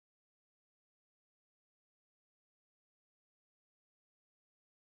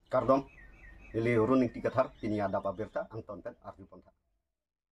Kardom, ili runing tikathar, tini ada pabirta, ang tonten arju ponta.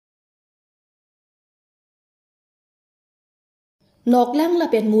 Noklang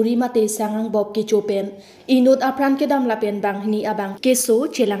lapen muri mate sangang bob ke chopen, inut apran kedam lapen bang hini abang keso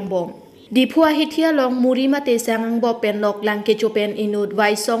chelang bom. Dipua hitia long muri mate sangang bob pen noklang ke chopen inut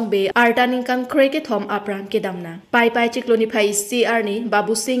waisong be artaning kan kreke thom apran kedam na. Pai cikloni pai CR ni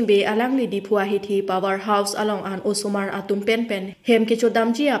Babu Singh be alang li dipua hiti powerhouse along an osumar atum pen hem ke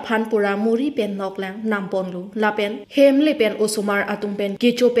chodam ji aphan pura muri pen noklang nampon lu lapen hem le pen osumar atum pen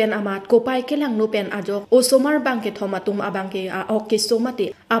ke chopen amat kopai kelang no pen ajok osumar bang ke thom atum abang ke a ok ke so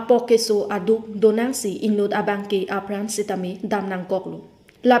mate apok ke so aduk donang si inut abang ke apran sitami damnang koklu.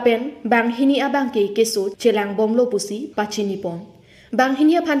 Lapen bang hini abang ke keso chelang bomlo pusi pachini pon. Bang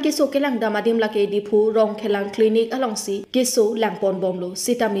hini aphan keso kelang damadim lake dipu rong kelang klinik along si keso langpon bomlo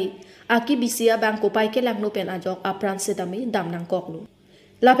sitami aki bisia bang kopai kelang no pen ajok apran sitami damnang koklu.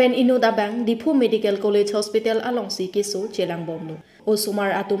 Lapen inut abang dipu medical college hospital along si keso chelang bomlo.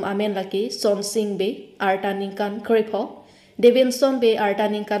 Osumar atum amen lake son sing be arta ningkan krepo Davidson be arta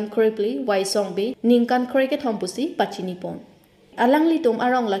ningkan krepli waisong be ningkan kreke thompusi pachini pon. Alang litum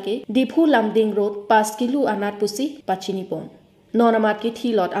arong lake dipu lamding road pas kilu anat pusi pachini pon. Nonamat ki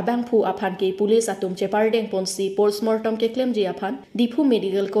thilot abang phu aphan ke police atum chepardeng pon si postmortem ke claim ji aphan dipu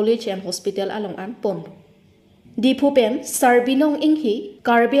medical college and hospital along an pon. Dipu pen sarbinong inghi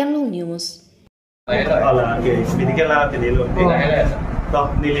Karbi Anglong news. Ala ke medical la tenelo to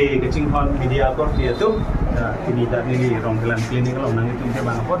nili kecing hon media kor dia tu kini dah nili rongkelan klinik long nang itu ke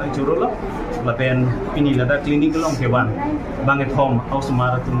bang apa dan curo lo lapen ini lada klinik long ke bang banget home house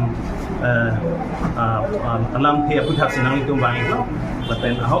marathon alam ke putar senang itu bang itu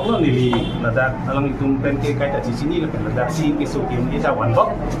lapen ahok lo nili lada alam itu pen ke kait di sini lapen lada si ke sokim ni jawan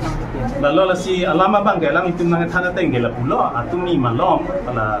bok lalu si alama bang ke alam itu nang thana tenggel pulo atumi malom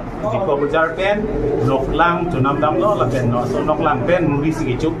ala di ko bajar pen loklang tunam dam lo lapen no so noklang pen muri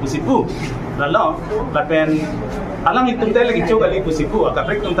si chuk pusipu lalu lapen alang itu teh lagi chuk ali pusipu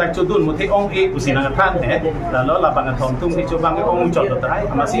akaprek tum tak chudun muthi ong e pusina than lalu lapangan thom tum si chubang ke ong chot tai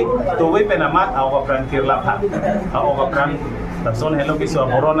amasi to we penamat aw pran kirla pha aw pran tapson hello ki so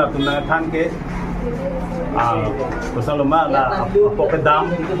corona tum na than ke Kusaluma la popedam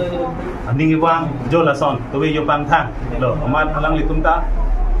ningiwang jolason to we yo pang thang lo amat alang litumta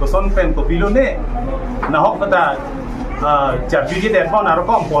kuson pen ko pilone na hok kata chặt duy nhất con nào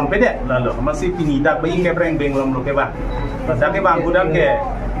có còn phải đấy là lỡ mà si pini đặc bây cái brand beng lòng cái bạn và đặc cái bạn cũng đang cái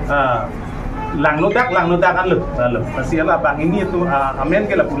làng nốt đắc ăn lực là lỡ mà si là bạn ini tu amen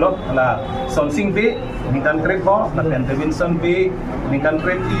cái là pulau là son sing be ningkan kret ho là pen Davidson be ningkan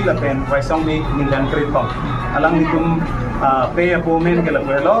kret ti là pen Waisong be ningkan kret ho alang nitum pe apomen cái là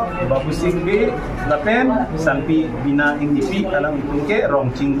pulau Babu Singh be là pen sanpi bina indipi alang nitum ke rong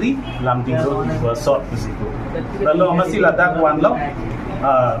chingri lam tingro dua sort pusiku lalu masih lah dakwan lo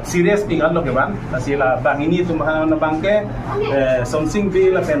serius tinggal lo keban masih lah bang ini tu mahal bang ke something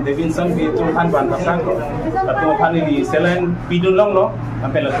be lah pen Davidson be tu han ban pasang lo tu han ini selain pidun long lo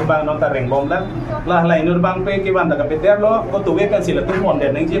sampai lah tu bang nonton rengbom lah lain nur bang pe ke ban tak peter lo ko tu we kan sila tu pon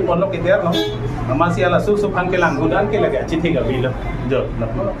dan nengji pon lo keter lo masih lah susu han ke langgudan ke lagi citi ke bilo jo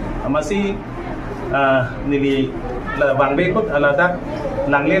masih nili lah bang be kot ala dak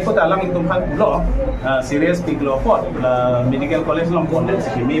langle ko alam itum hal pulo serious piklo pot la medical college long pon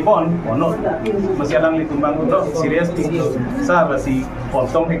mi pon ono masih alang itum bang pulo serious piklo sa basi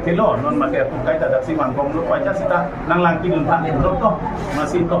potong hekelo non make kai ta dak si man pom lo paja sita nang lang kilun ta lo to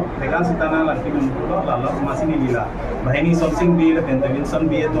masih to tekan sita nang lang kilun lo la masih ni lila bahini something bi la Davidson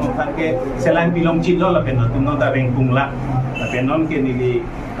bi tu kan ke selain pilom chilo la pen tu non ta reng pungla la pen non ke ni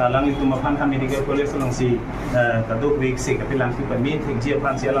lang itu makan medical college long si kaduk week si kapilang tu permit hingga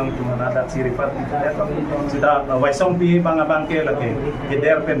pan si lang itu ada si ripat sudah Waisong pi bang ke lagi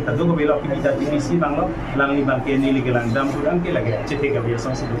keder pen kaduk belok kita TVC bang lo lang ni bang ke ni lagi lang dam kurang ke lagi cete ke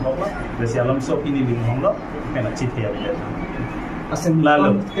biasa si duk apa besi alam so ini ling hong lo kena cete ya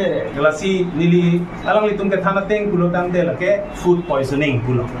lalu gelasi nili alang litung ke tanah teng pulau tangte lagi food poisoning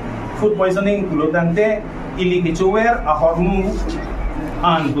pulau tangte ili kecuwer ahormu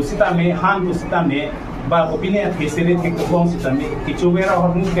han pusita me ba opinion kesere ke kong sita me kichowera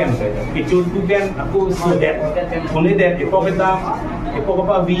hormu ken kichu tu ken aku so that only that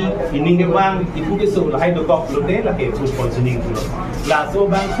ipokapa vi ininge bang ipu ke so lai do kok lo de la ke food poisoning la so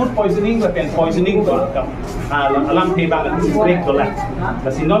bang food poisoning la pen poisoning to kam alam te bang break to la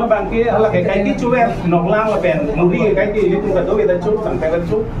sino la bang ke hala ke kai ki chuwe nok lang la pen muri kai ki litum ka do da chu tang ka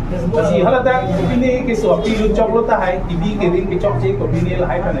chu la si hala da pini ke so pi lu chok lo ta hai ti bi ke ring ke chok che ko pini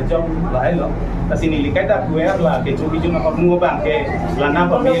la hai pa na chok la hai lo la si ni li kai da kuwe la ke chu bi ju na ko mu bang ke la na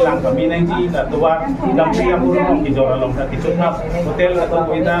pa mi lang pa mi nai ji da to wa dam ri am ro ki jora long ka ki chu na hotel la to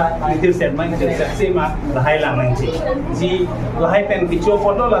ko da itir set mai set se ma la hai lang nai ji la hai pen ki chu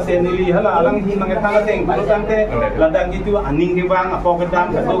photo la se ni li hala alang hi mang thang la teng lo tang te la dang ki tu aning ke bang apo ka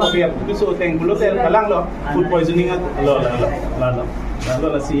dam ka to ko bi tu so teng lo tel kalang lo food poisoning lo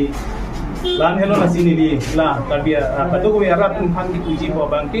la si lan hello na sini li la Karbi padu ko yarat phan ki tuji po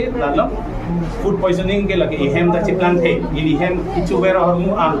bangke la lo food poisoning ke lagi hem da chiplan the ili hem kichu bera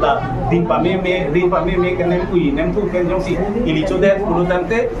hormu amta din pa me ke nem kui nem tu ken jong si ili chode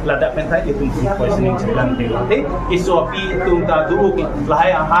pulutante la da pen thai itum food poisoning chiplan the iso pi tum ta du ki la hai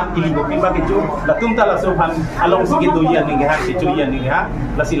han ili bo pi ba ki chu la tum ta la so phan along si ki do ya ni ha si chu ya ni ha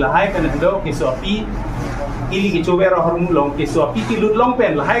la si la hai pen do ki so pi ili ki chobera hormu long ke so pi ki lut long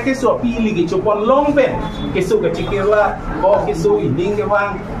pen la hai ke so pi ili ki chopon long pen ke so ka chikirla ko ke so inding ke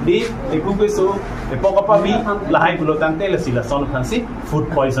wang di ku ke so e poka pa bi la hai kulo tante la sila son khansi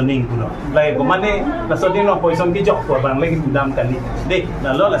food poisoning kulo la ko mane la so din no poison ki jok ko bang le ki dam kali de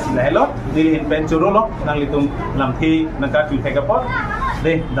la lo la sila hello di in pen choro lo nang litum lam thi nang ka tu thai ka pot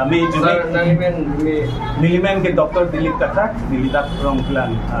de dami jume nilimen ke doctor dilip kata dilitat rong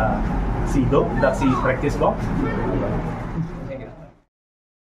plan sido dak si practice bo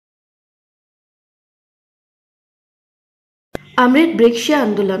Amrit Briksha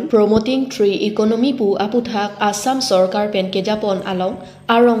Andolan Promoting Tree Economy pu aputhak Assam Sarkar pen ke Japon along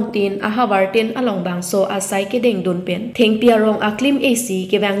arong tin ahawar tin along bangso asai ke deng dun pen thengpi arong aklim AC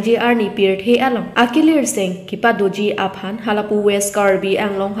ke bangji arni pir the along akilir seng kipadoji aphan halapu West Karbi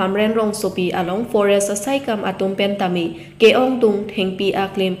Anglong hamren rong sopi along forest asai kam atum pen tami ke ong tung thengpi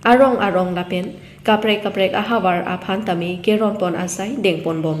aklim arong lapen kaprek ahawar aphan tami ke ronpon asai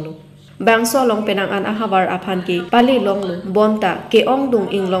dengpon bomlu bangso long penang an ahawar aphan ki pali long lu bonta ke ong dung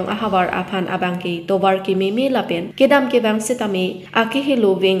inglong ahawar aphan abang ki tobar ki meme lapen kedam ke bang setame akihi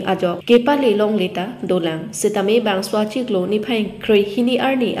lo wing ajo ke pali long leta dolang setame bang swachi glo ni phain krei hini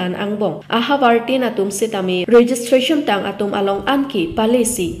arni an angbong ahawar tin atum setame registration tang atum along an ki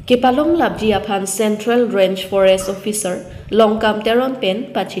palisi ke palong labji aphan Central Range Forest Officer longkam teron pen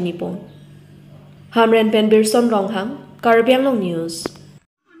pachinipon hamren pen birson ronghang Karbi Anglong News.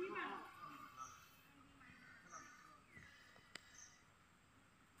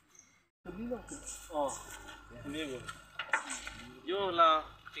 Yo la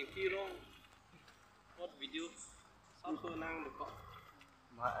tingki rong what video satu nang ko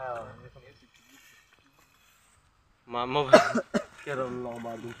ma kero long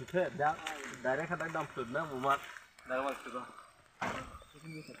ma du the da direct khadak dam sud na mumat da ma sud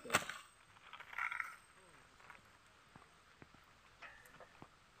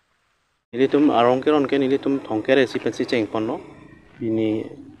Ini tum arong keron ke ini tum thongkere si pensi cheng ponno ini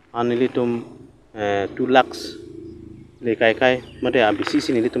anili tum 2 lakhs le kai mate abisi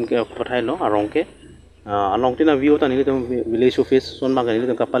sin ini tum ke pathai lo arong ke along tina view ta ini tum village office son ma ini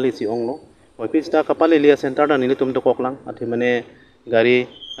tum kapali si ong lo office ta kapali lia center ta ini tum dokok lang ati mane gari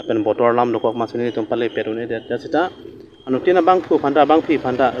apen botor lam dokok ma ini tum pale perune da sita anu tina bang phu phanda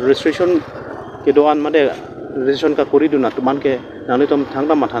registration ke doan mate registration ka kori duna tuman ke nangni tum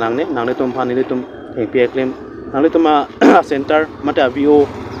thangda matha nangne nangni tum phani tum thengpi claim nangni tum center mate view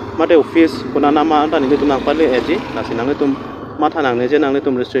mate office kuna nama anta ni tum nang pale eji nasi nangni tum matha nangne je nangni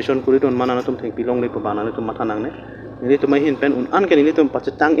tum registration kori don manana tum thengpi long le pa banana tum matha nangne ni tum hin pen un an ke ni tum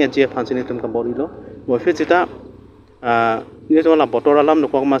pachetang eji phansi ni tum ka bori lo office ita ni tum la botor alam no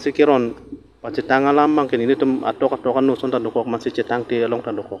kok masi keron pachetang alam mang ke ni tum atok no son ta dokok masi chetang te long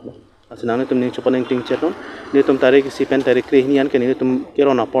ta dokok lo asinang tum ning chupaneng ting cheton ni tum tarik si pen tarik krehnian ke ni tum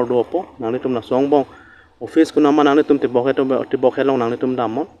keron apor do opo nang ni tum na songbong office kuna ma nang ni tum te bokhe long nang ni tum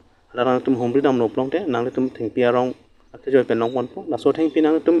damon la nang tum homri dam noplong te nang ni tum thengpi arong ate joy pen long pon po la so thengpi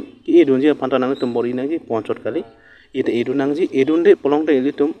nang tum ki edun je phanta nang tum bori nang ji ponchot kali ite edun nang ji edun de polong te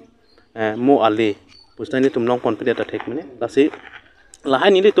ni tum mo ale pustai ni tum long pon pe ta thek mane la si la hai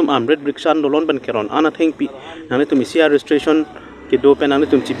ni tum amret brikshan dolon ben keron ana thengpi nang ni tum isia registration ke do pe nang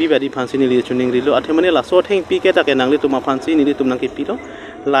tum chibi badi phansi ni li chuning rilo athe mane la so theng pi ke ta ke nang li tum phansi ni tum nang ke pi lo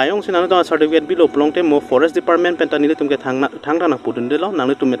layong sin nang tum certificate bi lo plong te mo forest department pen ta ni tum ke thang na pudun de lo nang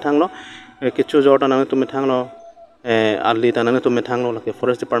li tum me thang lo ke chu jor ta nang tum me thang lo ali ta nang tum me thang lo la ke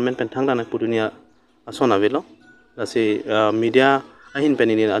forest department pen thang na pudunia asona velo la si media ahin pen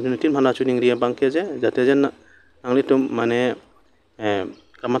ni adun tin hana chuning ri bang ke je jate jen nang li tum mane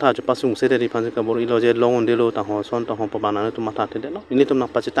kamata jo pasung se de phan ka bor ilo je long de lo ta ho son ta ho pa bana tu mata te de no ini tum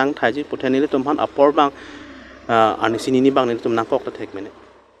nak pa tang thai ji pothe ni tum han apor bang ani sini ni bang ni tum nak kok ta thek mene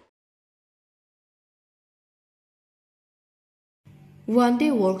One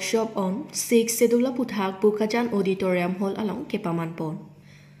day workshop on 6 Sedula Puthak Bukajan Auditorium Hall along Kepamanpon.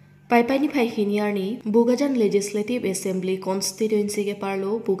 Pai ni pai hiniar ni Bukajan Legislative Assembly Constituency ke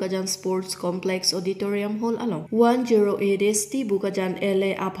parlo Bukajan Sports Complex Auditorium Hall along 108 ST Bukajan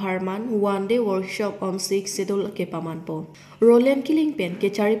LA Apartment one day workshop on 6 Sedula Kepamanpon. Roland Killing Pen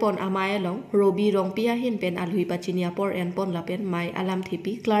ke charipon amay along Robi Rong Piahin Pen alhui pachinia por en pon lapen mai alam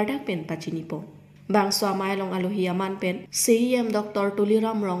thipi Clardak Pen pachinipon. Bang Swamay long Alohiaman Pen, CEM Dr.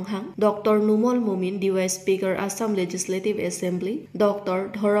 Tuliram Ronghang, Dr. Numol Mumin, DY Speaker Assam Legislative Assembly, Dr.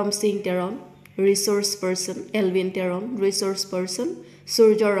 Dharam Singh Teron, Resource Person, Elvin Teron, Resource Person,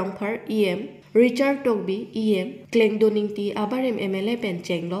 Surjo Rongphar, EM, Richard Togbi, EM, Kleng Doningti, Abarem MLA Pen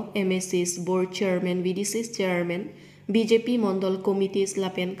Chenglok, MSC's Board Chairman, VDC's Chairman, BJP Mondol Committees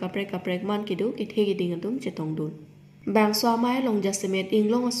Lapen Kaprek Man Kiduk, Ithegidingatum Chetongdun. Bang Swamay long Jasimet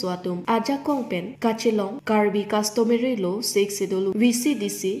Inglong Aswatum, Aja Kongpen, Kachilong, Karbi Customary Law, 6 Sedulu,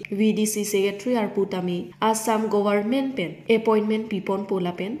 VDC Secretary Arputami, Assam Government Pen, Appointment Pipon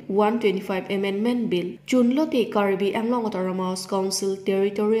Polapen, 125 Amendment Bill, Chunlote Karbi Anglong Autonomous Council,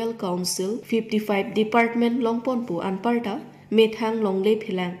 Territorial Council, 55 Department Longponpu Anparta, Methang Longle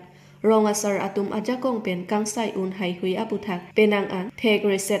Philang. Rong asar atum aja kong pen kangsai un hai hui aputhak penang an thek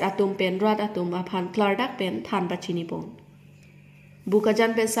reset atum pen rat atum aphan Clardak pen than pachini pon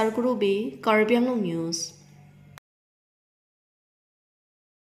Bukajan pen sarkurubi Karbi Anglong News.